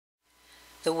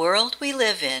The World We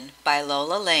Live In by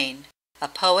Lola Lane, a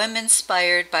poem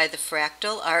inspired by the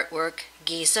Fractal Artwork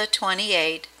Giza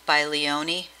 28 by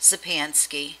Leonie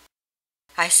Szczepanski.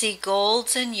 I see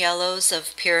golds and yellows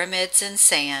of pyramids and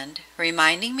sand,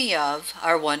 reminding me of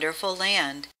our wonderful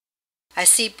land. I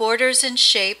see borders and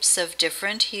shapes of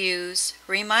different hues,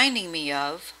 reminding me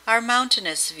of our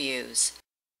mountainous views.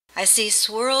 I see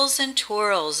swirls and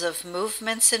twirls of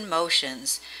movements and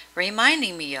motions,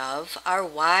 reminding me of our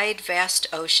wide, vast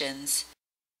oceans.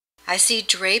 I see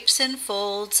drapes and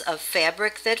folds of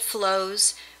fabric that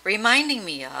flows, reminding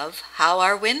me of how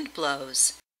our wind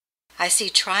blows. I see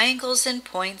triangles and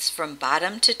points from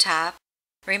bottom to top,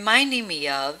 reminding me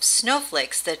of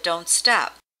snowflakes that don't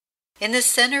stop. In the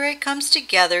center it comes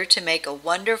together to make a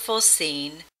wonderful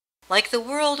scene, like the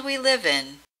world we live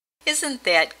in. Isn't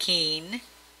that keen?